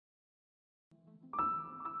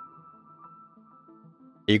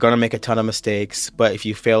You're going to make a ton of mistakes, but if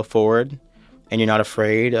you fail forward and you're not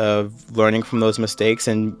afraid of learning from those mistakes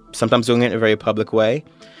and sometimes doing it in a very public way,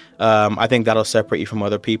 I think that'll separate you from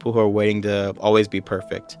other people who are waiting to always be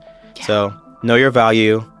perfect. Yeah. So know your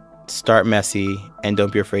value, start messy, and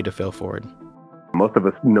don't be afraid to fail forward. Most of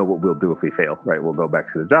us know what we'll do if we fail, right? We'll go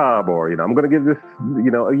back to the job or, I'm going to give this,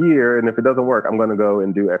 a year. And if it doesn't work, I'm going to go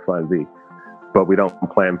and do X, Y, and Z. But we don't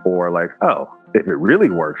plan for if it really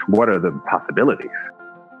works, what are the possibilities?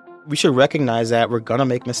 We should recognize that we're going to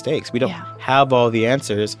make mistakes. We don't have all the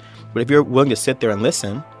answers. But if you're willing to sit there and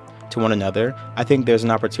listen to one another, I think there's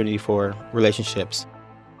an opportunity for relationships.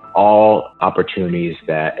 All opportunities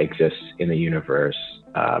that exist in the universe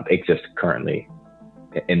exist currently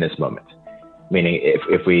in this moment. Meaning,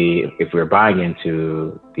 if we're buying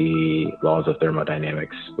into the laws of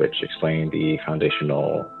thermodynamics, which explain the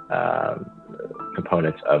foundational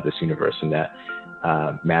components of this universe, and that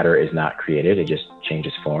matter is not created, it just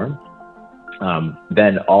changes form,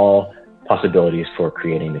 then all possibilities for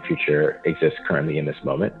creating the future exist currently in this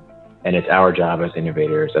moment. And it's our job as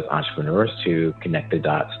innovators, as entrepreneurs, to connect the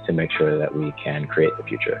dots to make sure that we can create the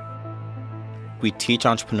future. We teach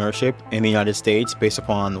entrepreneurship in the United States based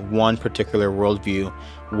upon one particular worldview,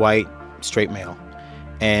 white, straight male.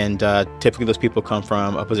 And typically those people come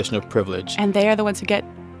from a position of privilege. And they are the ones who get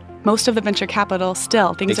most of the venture capital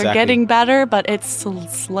still. Things Exactly. are getting better, but it's a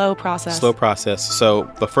slow process. Slow process.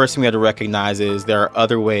 So the first thing we have to recognize is there are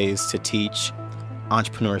other ways to teach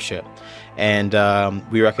entrepreneurship. And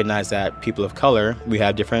we recognize that people of color, we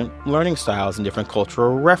have different learning styles and different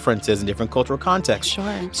cultural references and different cultural contexts.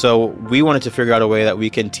 Sure. So we wanted to figure out a way that we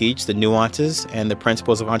can teach the nuances and the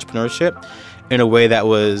principles of entrepreneurship in a way that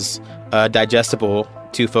was digestible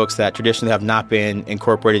to folks that traditionally have not been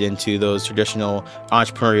incorporated into those traditional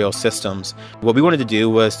entrepreneurial systems. What we wanted to do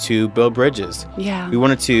was to build bridges. Yeah. We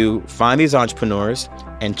wanted to find these entrepreneurs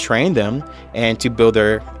and train them and to build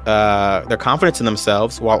their confidence in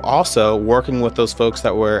themselves while also working with those folks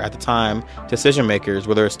that were at the time decision makers,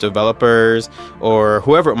 whether it's developers or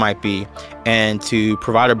whoever it might be, and to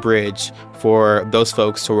provide a bridge for those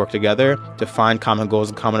folks to work together to find common goals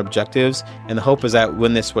and common objectives. And the hope is that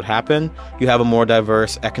when this would happen, you have a more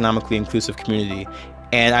diverse, economically inclusive community.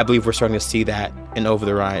 And I believe we're starting to see that in Over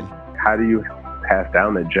the Ride. How do you pass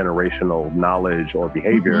down that generational knowledge or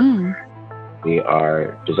behavior? Mm-hmm. We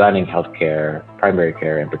are designing healthcare, primary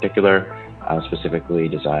care in particular, specifically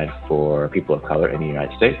designed for people of color in the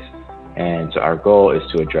United States. And so our goal is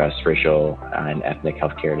to address racial and ethnic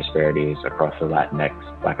healthcare disparities across the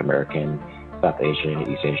Latinx, Black American, South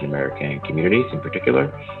Asian, East Asian American communities in particular,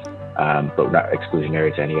 but we're not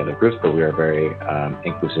exclusionary to any other groups, but we are very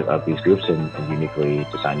inclusive of these groups and uniquely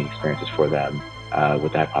designing experiences for them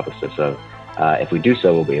with the hypothesis of if we do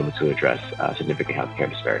so, we'll be able to address significant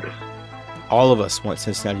healthcare disparities. All of us want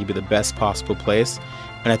Cincinnati to be the best possible place,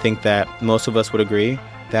 and I think that most of us would agree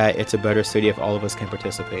that it's a better city if all of us can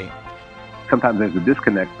participate. Sometimes there's a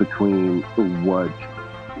disconnect between what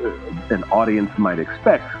an audience might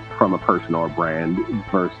expect from a person or a brand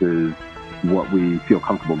versus what we feel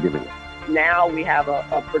comfortable giving it. Now we have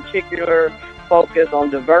a particular focus on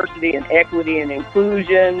diversity and equity and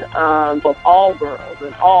inclusion of all girls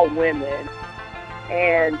and all women,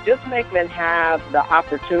 and just make them have the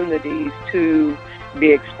opportunities to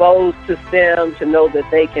be exposed to STEM, to know that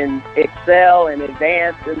they can excel and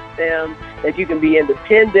advance in STEM, that you can be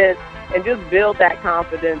independent, and just build that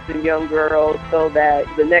confidence in young girls so that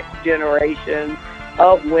the next generation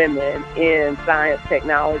of women in science,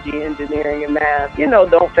 technology, engineering, and math,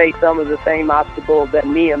 don't face some of the same obstacles that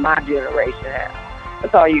me and my generation have.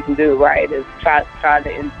 That's all you can do, right, is try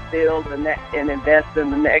to instill and invest in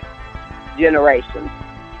the next generation.